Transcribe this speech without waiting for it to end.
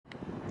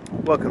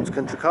Welcome to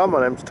Country Car,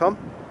 my name's Tom.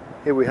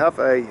 Here we have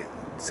a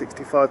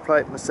 65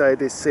 plate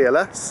Mercedes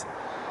CLS.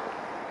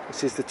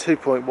 This is the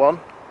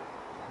 2.1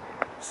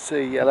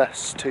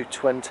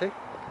 CLS220.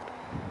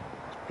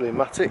 It's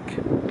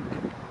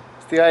BLUETEC.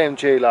 It's the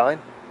AMG line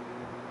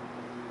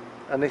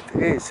and it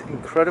is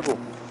incredible.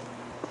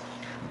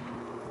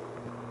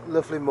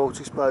 Lovely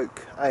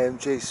multi-spoke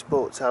AMG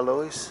sports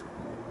alloys,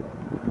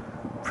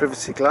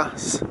 privacy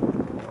glass.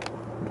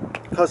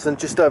 Car's done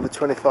just over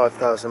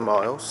 25,000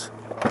 miles.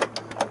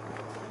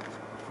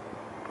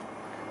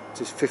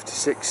 It is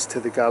 56 to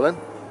the gallon.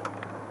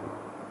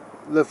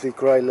 Lovely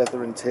grey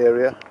leather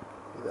interior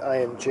with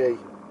AMG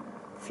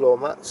floor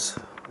mats,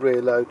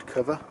 rear load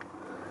cover.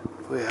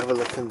 If we have a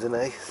look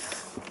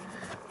underneath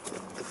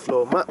the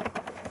floor mat,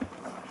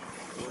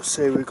 you'll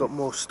see we've got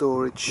more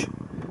storage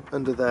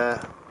under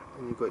there,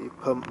 and you've got your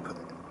pump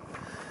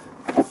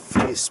for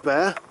your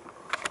spare.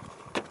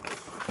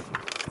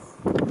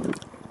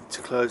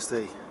 To close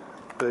the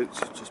boot,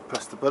 just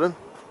press the button,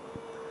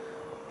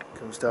 it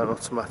comes down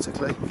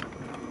automatically.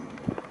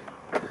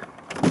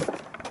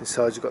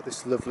 Inside you've got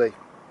this lovely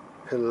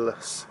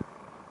pillarless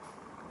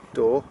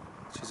door,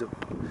 which is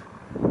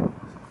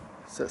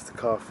sets the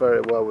car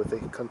very well with the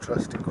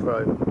contrasting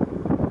chrome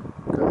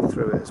going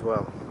through it as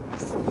well.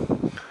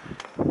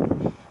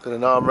 Got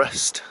an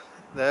armrest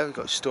there, we've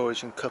got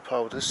storage and cup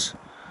holders.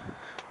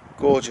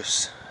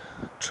 Gorgeous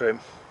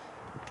trim.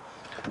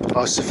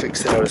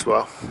 Isofix there as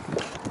well.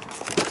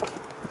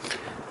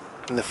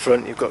 In the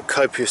front you've got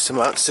copious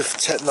amounts of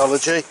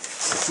technology,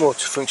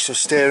 multifunctional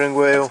steering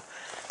wheel,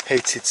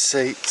 heated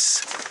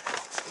seats,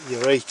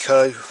 your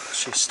eco, your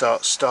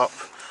start stop,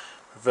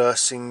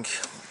 reversing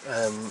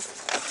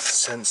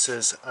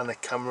sensors and a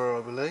camera,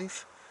 I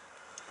believe.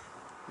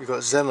 You've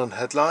got xenon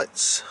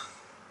headlights,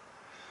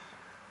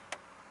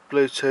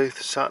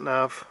 Bluetooth, sat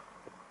nav,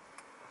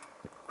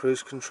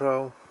 cruise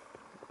control,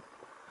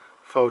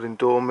 folding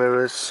door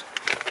mirrors,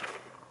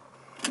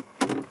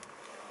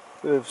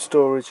 bit of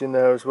storage in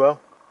there as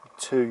well,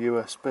 2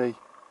 USB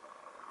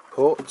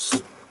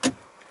ports, and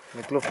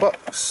a glove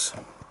box.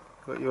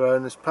 Got your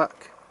owner's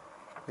pack,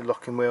 your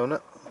locking wheel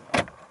nut.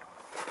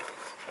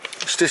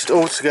 It's just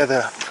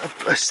altogether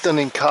a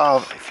stunning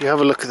car. If you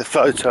have a look at the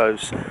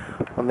photos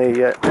on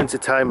the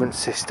entertainment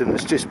system,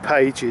 there's just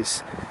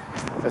pages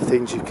of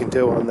things you can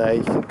do on there.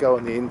 You can go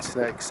on the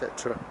internet,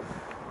 etc.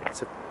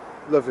 It's a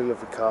lovely,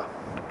 lovely car.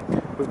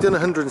 We've done a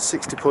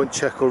 160 point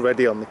check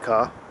already on the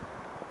car.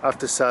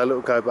 After sale it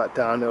will go back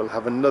down, it will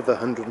have another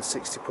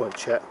 160 point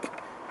check.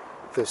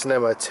 If there's an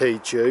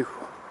MOT due,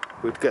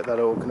 we'd get that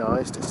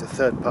organised. It's a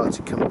third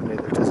party company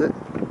that does it.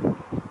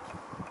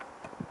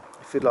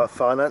 If you'd like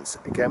finance,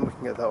 again we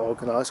can get that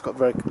organised, got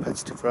very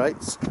competitive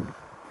rates.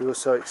 We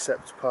also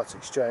accept part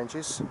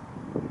exchanges.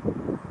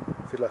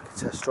 If you'd like a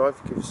test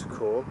drive, give us a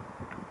call.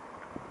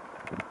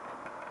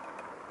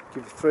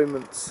 Give you 3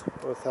 months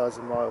or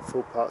 1,000 mile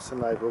full parts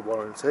and labour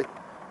warranty.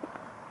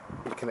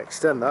 You can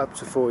extend that up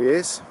to 4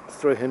 years,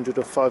 £300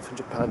 or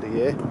 £500 a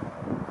year.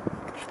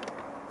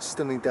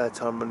 Stunning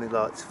daytime running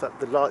lights. In fact,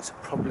 the lights are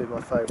probably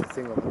my favourite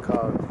thing on the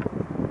car.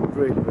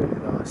 Really, really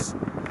nice.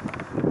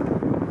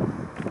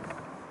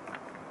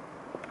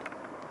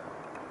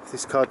 If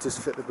this car does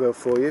fit the bill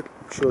for you, be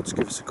sure to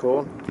give us a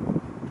call.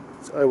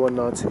 It's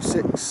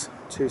 01926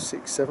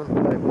 267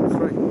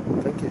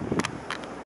 813. Thank you.